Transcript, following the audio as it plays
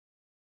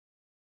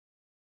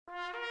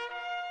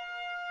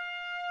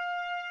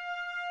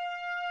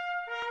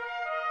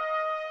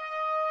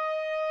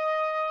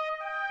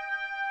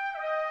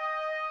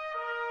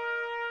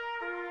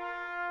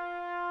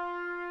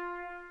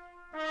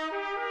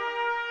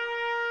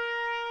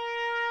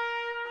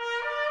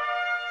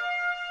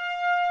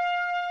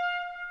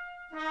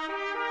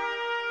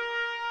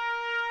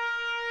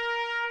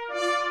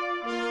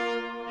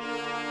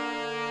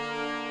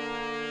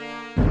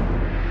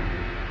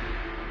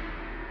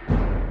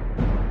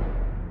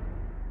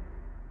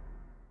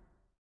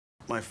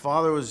My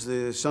father was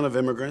the son of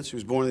immigrants. He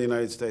was born in the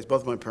United States.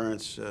 Both of my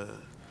parents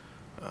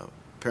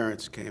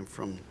came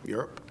from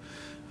Europe.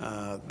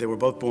 They were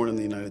both born in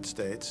the United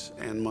States,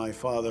 and my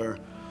father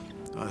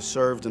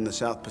served in the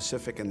South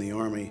Pacific in the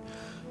Army,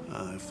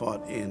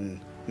 fought in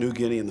New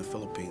Guinea and the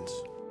Philippines.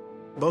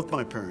 Both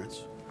my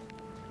parents,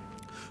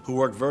 who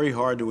worked very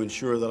hard to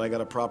ensure that I got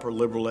a proper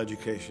liberal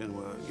education,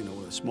 you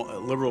know,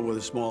 liberal with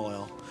a small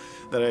L,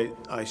 that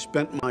I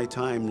spent my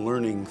time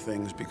learning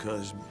things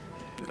because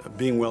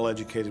being well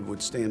educated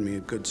would stand me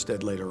in good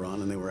stead later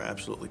on, and they were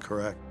absolutely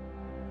correct.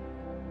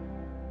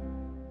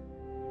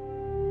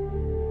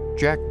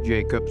 Jack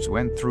Jacobs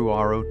went through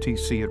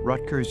ROTC at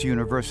Rutgers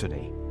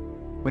University.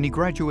 When he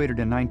graduated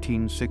in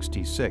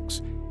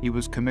 1966, he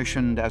was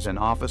commissioned as an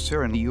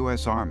officer in the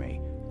U.S. Army.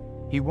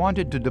 He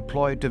wanted to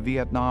deploy to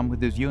Vietnam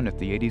with his unit,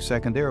 the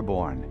 82nd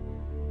Airborne,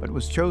 but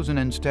was chosen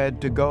instead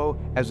to go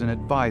as an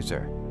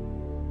advisor.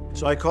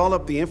 So I called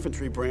up the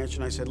infantry branch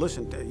and I said,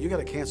 listen, you got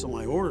to cancel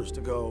my orders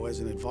to go as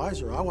an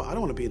advisor. I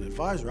don't want to be an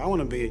advisor. I want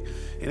to be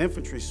an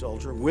infantry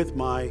soldier with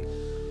my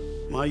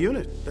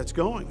unit that's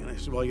going. And I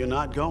said, well, you're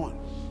not going.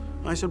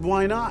 And I said,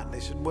 why not?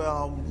 They said,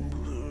 well,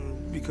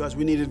 because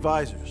we need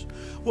advisors.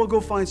 Well,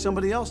 go find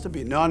somebody else to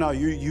be. No,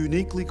 you're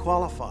uniquely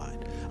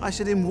qualified. I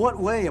said, in what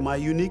way am I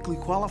uniquely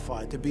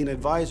qualified to be an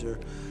advisor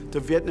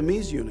to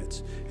Vietnamese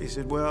units? He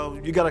said, well,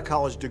 you got a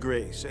college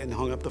degree, and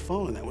hung up the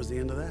phone, and that was the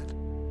end of that.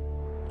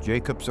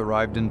 Jacobs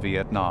arrived in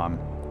Vietnam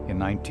in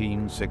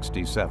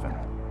 1967.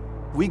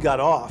 We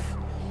got off,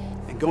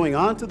 and going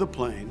onto the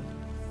plane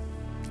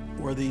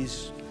were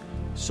these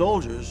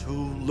soldiers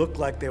who looked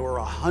like they were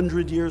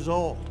 100 years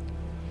old.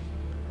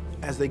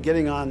 As they're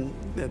getting on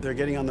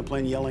the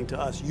plane yelling to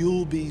us,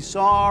 "You'll be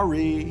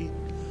sorry."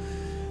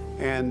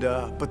 And,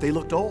 but they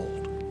looked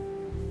old.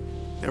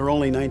 They were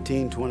only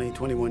 19, 20,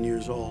 21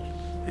 years old.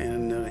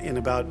 And in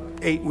about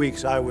 8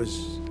 weeks, I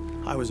was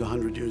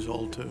 100 years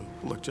old too,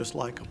 looked just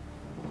like them.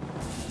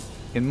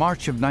 In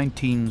March of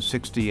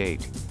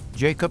 1968,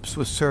 Jacobs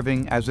was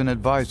serving as an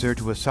advisor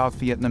to a South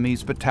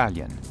Vietnamese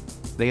battalion.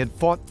 They had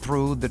fought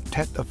through the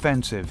Tet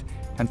Offensive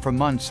and for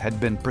months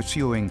had been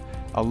pursuing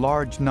a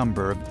large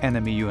number of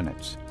enemy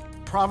units.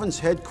 Province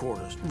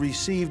headquarters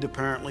received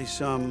apparently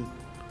some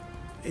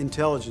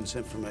intelligence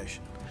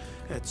information.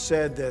 It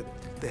said that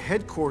the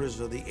headquarters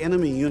of the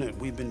enemy unit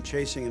we've been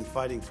chasing and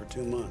fighting for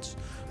 2 months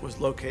was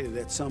located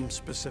at some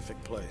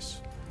specific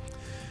place.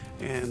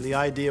 And the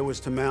idea was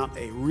to mount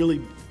a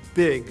really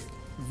big,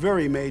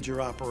 very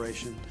major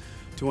operation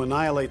to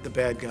annihilate the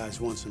bad guys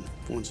once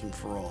and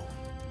for all.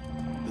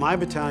 My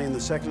battalion, the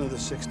 2nd of the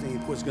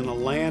 16th, was going to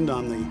land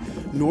on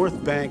the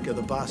north bank of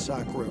the Ba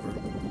Sac River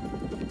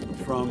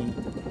from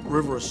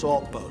river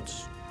assault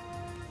boats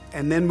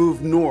and then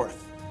move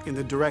north in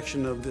the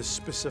direction of this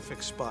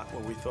specific spot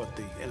where we thought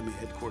the enemy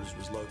headquarters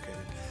was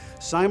located.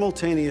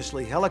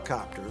 Simultaneously,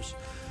 helicopters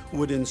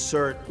would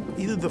insert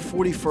either the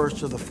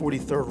 41st or the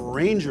 43rd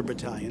Ranger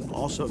Battalion,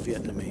 also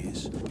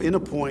Vietnamese, in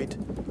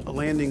a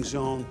landing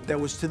zone that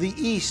was to the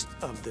east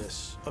of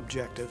this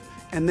objective,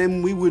 and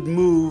then we would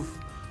move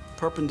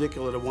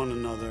perpendicular to one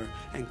another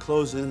and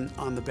close in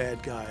on the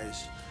bad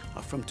guys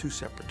from 2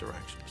 separate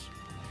directions.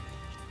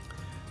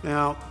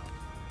 Now,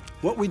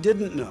 what we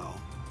didn't know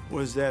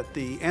was that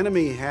the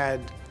enemy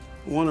had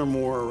one or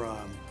more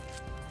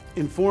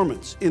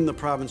informants in the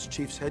province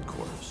chief's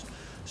headquarters,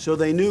 so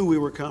they knew we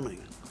were coming.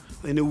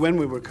 They knew when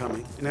we were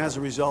coming, and as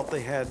a result,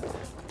 they had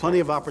plenty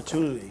of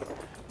opportunity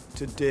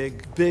to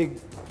dig big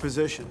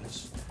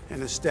positions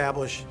and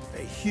establish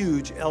a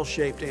huge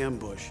L-shaped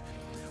ambush.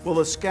 Well,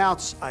 the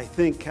scouts, I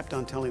think, kept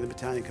on telling the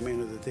battalion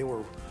commander that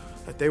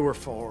they were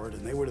forward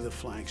and they were to the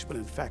flanks, but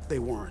in fact, they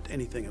weren't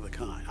anything of the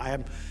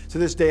kind. To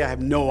this day, I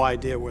have no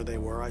idea where they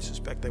were. I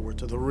suspect they were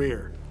to the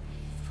rear.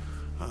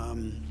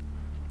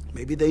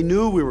 Maybe they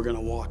knew we were going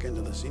to walk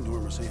into this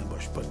enormous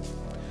ambush, but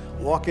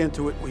walk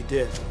into it we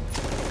did.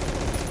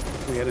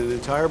 We had an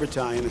entire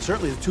battalion, and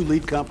certainly the 2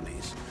 lead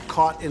companies,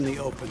 caught in the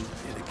open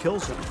in a kill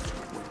zone.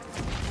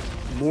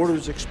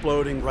 Mortars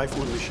exploding,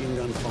 rifle and machine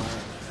gun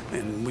fire,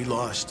 and we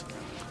lost,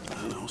 I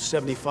don't know,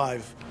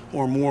 75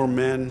 or more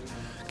men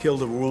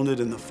killed or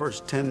wounded in the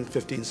first 10,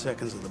 15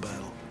 seconds of the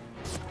battle.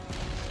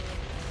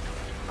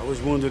 I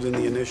was wounded in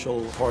the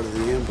initial part of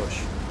the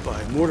ambush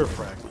by mortar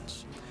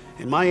fragments.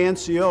 And my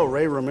NCO,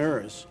 Ray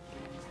Ramirez,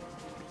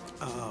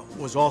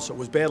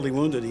 was badly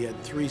wounded. He had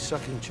 3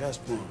 sucking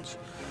chest wounds.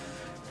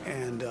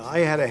 And I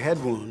had a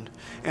head wound,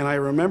 and I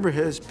remember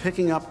his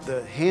picking up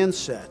the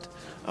handset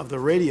of the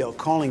radio,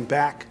 calling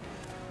back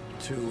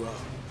to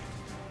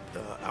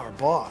our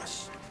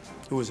boss,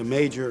 who was a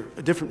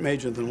different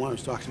major than the one I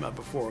was talking about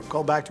before.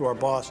 Called back to our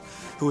boss,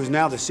 who is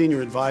now the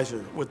senior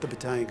advisor with the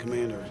battalion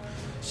commander,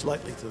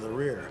 slightly to the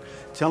rear,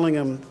 telling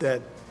him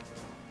that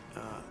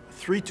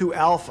 3-2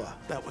 Alpha,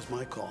 that was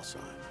my call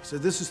sign. He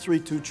said, this is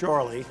 3-2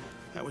 Charlie,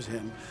 that was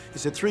him. He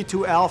said,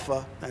 3-2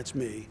 Alpha, that's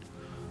me,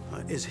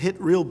 is hit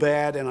real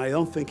bad, and I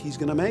don't think he's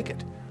going to make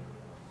it.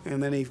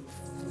 And then he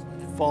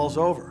falls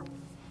over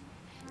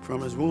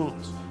from his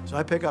wounds. So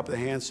I pick up the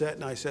handset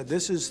and I said,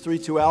 this is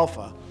 3-2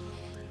 Alpha.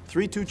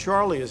 3-2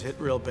 Charlie is hit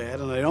real bad,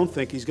 and I don't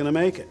think he's going to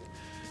make it.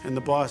 And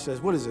the boss says,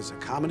 what is this, a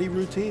comedy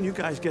routine? You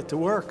guys get to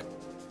work.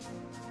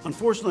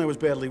 Unfortunately, I was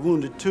badly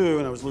wounded too,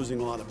 and I was losing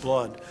a lot of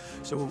blood.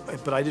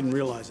 But I didn't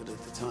realize it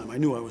at the time. I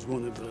knew I was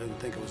wounded, but I didn't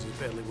think I was as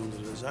badly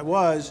wounded as I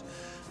was.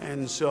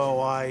 And so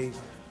I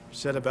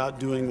set about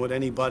doing what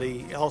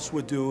anybody else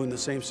would do in the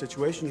same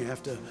situation. You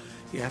have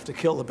to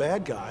kill the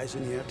bad guys,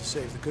 and you have to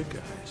save the good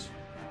guys.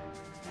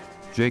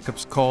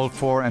 Jacobs called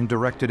for and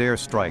directed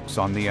airstrikes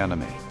on the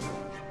enemy,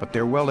 but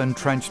their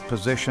well-entrenched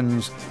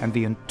positions and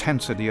the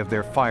intensity of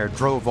their fire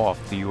drove off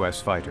the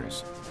U.S.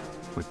 fighters.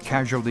 With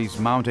casualties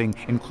mounting,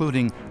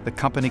 including the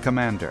company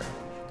commander,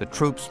 the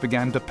troops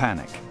began to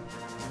panic.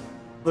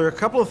 There are a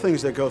couple of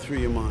things that go through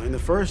your mind. The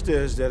first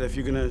is that if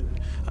you're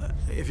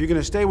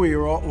gonna stay where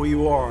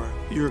you are,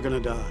 you're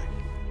gonna die.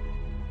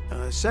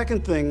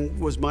 Second thing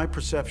was my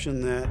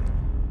perception that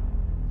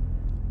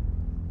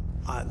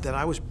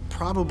I was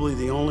probably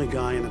the only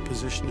guy in a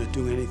position to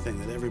do anything,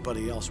 that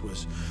everybody else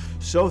was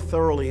so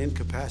thoroughly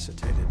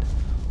incapacitated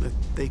that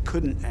they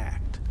couldn't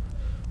act.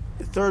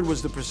 The third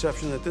was the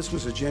perception that this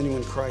was a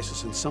genuine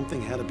crisis and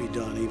something had to be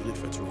done, even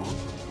if it's wrong.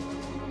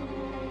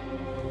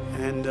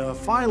 And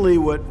finally,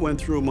 what went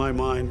through my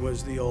mind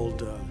was the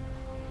old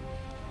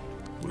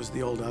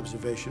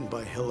observation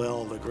by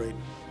Hillel, the great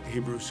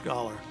Hebrew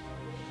scholar.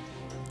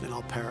 And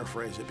I'll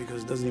paraphrase it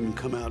because it doesn't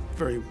come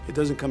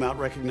out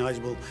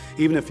recognizable,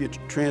 even if you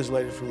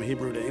translate it from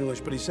Hebrew to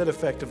English. But he said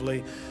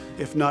effectively,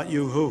 if not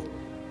you, who?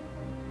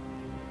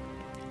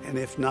 And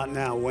if not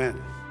now,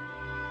 when?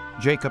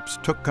 Jacobs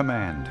took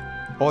command,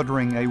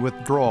 ordering a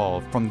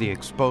withdrawal from the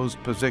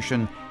exposed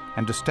position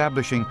and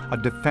establishing a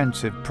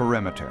defensive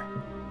perimeter.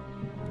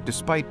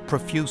 Despite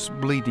profuse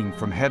bleeding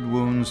from head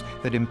wounds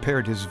that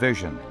impaired his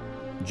vision,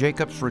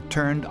 Jacobs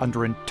returned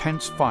under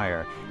intense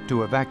fire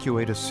to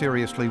evacuate a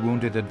seriously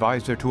wounded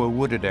advisor to a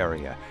wooded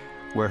area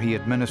where he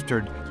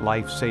administered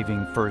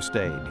life-saving first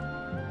aid.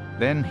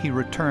 Then he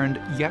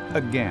returned yet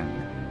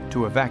again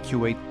to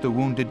evacuate the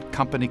wounded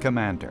company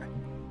commander.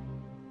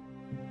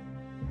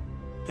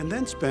 And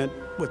then spent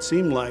what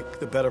seemed like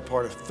the better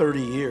part of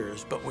 30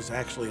 years, but was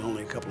actually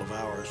only a couple of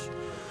hours,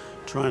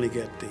 trying to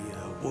get the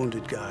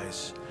wounded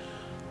guys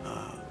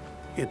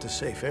into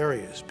safe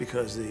areas,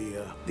 because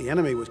the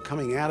enemy was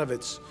coming out of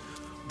its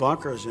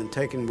bunkers and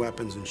taking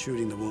weapons and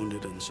shooting the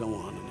wounded and so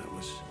on.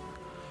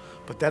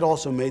 But that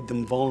also made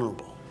them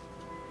vulnerable.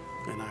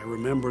 And I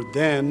remembered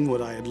then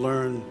what I had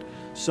learned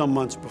some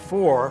months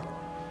before,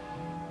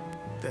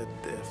 that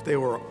if they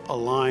were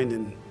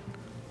aligned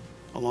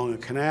along a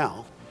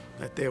canal,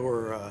 that they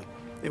were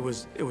it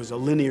was a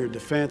linear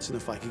defense, and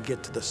if I could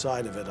get to the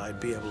side of it, I'd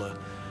be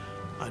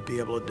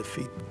able to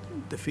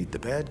defeat the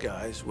bad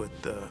guys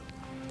without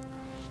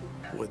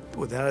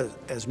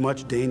as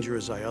much danger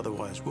as I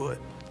otherwise would.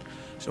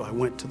 So I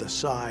went to the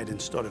side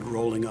and started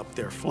rolling up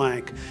their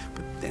flank,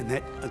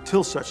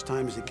 until such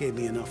time as it gave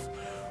me enough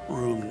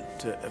room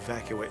to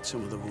evacuate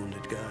some of the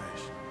wounded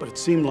guys. But it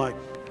seemed like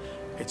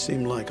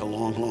a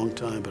long, long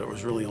time, but it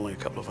was really only a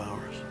couple of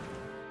hours.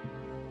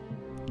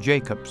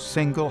 Jacobs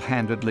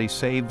single-handedly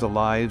saved the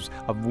lives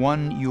of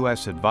 1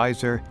 U.S.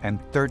 advisor and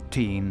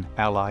 13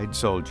 Allied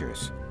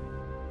soldiers.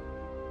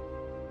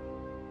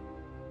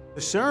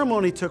 The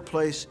ceremony took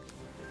place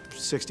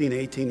 16,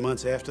 18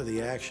 months after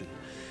the action.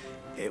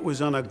 It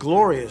was on a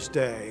glorious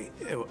day,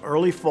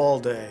 early fall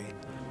day.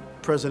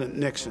 President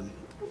Nixon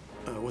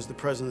was the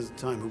president at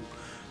the time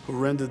who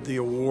rendered the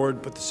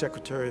award, but the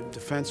Secretary of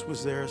Defense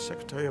was there,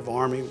 Secretary of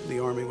Army, the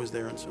Army was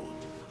there, and so on.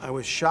 I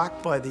was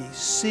shocked by the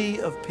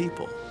sea of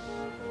people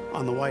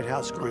on the White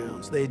House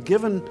grounds. They had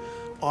given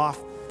off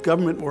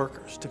government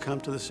workers to come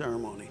to the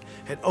ceremony,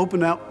 had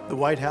opened up the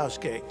White House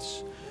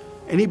gates.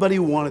 Anybody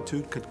who wanted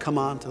to could come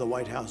on to the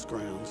White House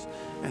grounds,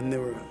 and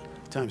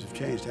times have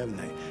changed, haven't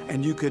they?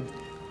 And you could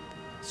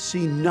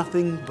see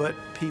nothing but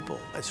people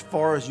as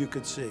far as you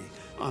could see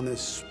on this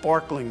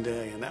sparkling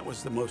day, and that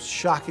was the most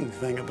shocking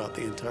thing about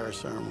the entire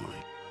ceremony.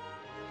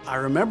 I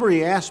remember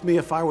he asked me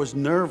if I was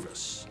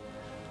nervous.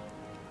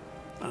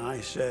 And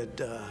I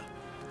said,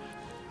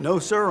 no,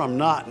 sir, I'm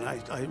not. And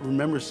I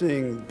remember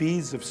seeing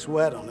beads of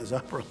sweat on his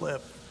upper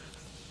lip.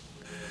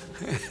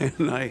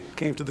 And I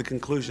came to the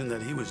conclusion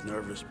that he was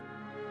nervous.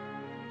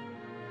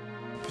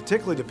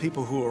 Particularly to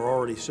people who are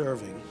already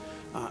serving,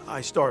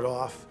 I start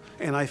off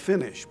and I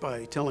finish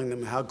by telling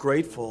them how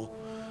grateful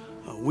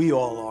we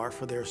all are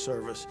for their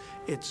service.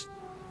 It's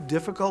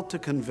difficult to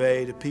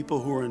convey to people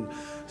who are in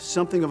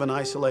something of an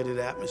isolated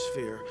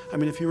atmosphere. I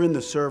mean, if you're in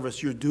the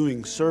service, you're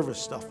doing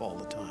service stuff all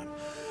the time.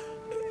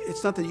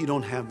 It's not that you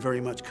don't have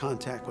very much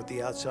contact with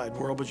the outside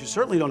world, but you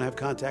certainly don't have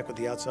contact with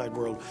the outside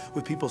world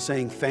with people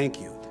saying thank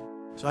you.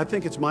 So I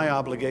think it's my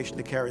obligation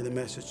to carry the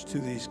message to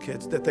these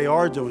kids that they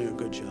are doing a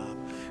good job,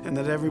 and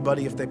that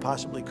everybody, if they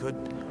possibly could,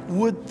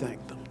 would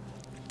thank them.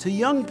 To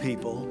young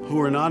people who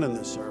are not in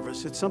the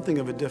service, it's something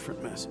of a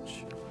different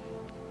message.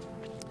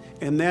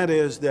 And that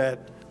is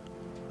that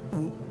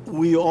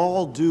we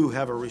all do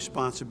have a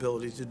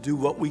responsibility to do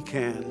what we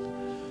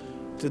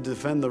can to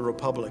defend the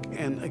Republic.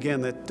 And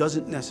again, that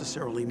doesn't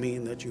necessarily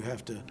mean that you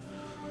have to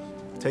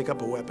take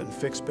up a weapon,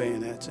 fix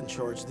bayonets, and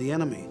charge the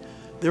enemy.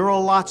 There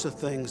are lots of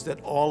things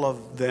that all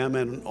of them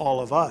and all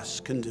of us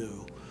can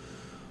do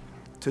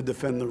to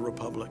defend the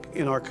Republic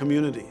in our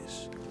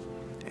communities.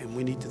 And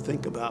we need to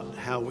think about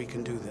how we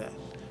can do that.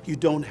 You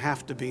don't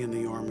have to be in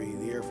the Army,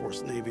 the Air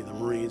Force, the Navy, the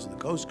Marines, and the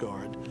Coast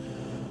Guard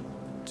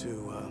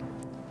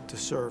to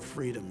serve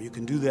freedom. You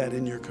can do that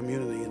in your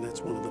community, and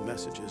that's one of the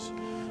messages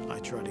I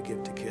try to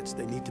give to kids.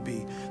 They need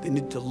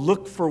to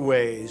look for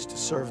ways to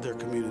serve their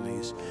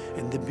communities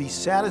and to be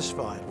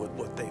satisfied with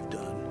what they've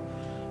done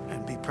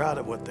and be proud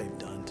of what they've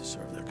done to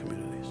serve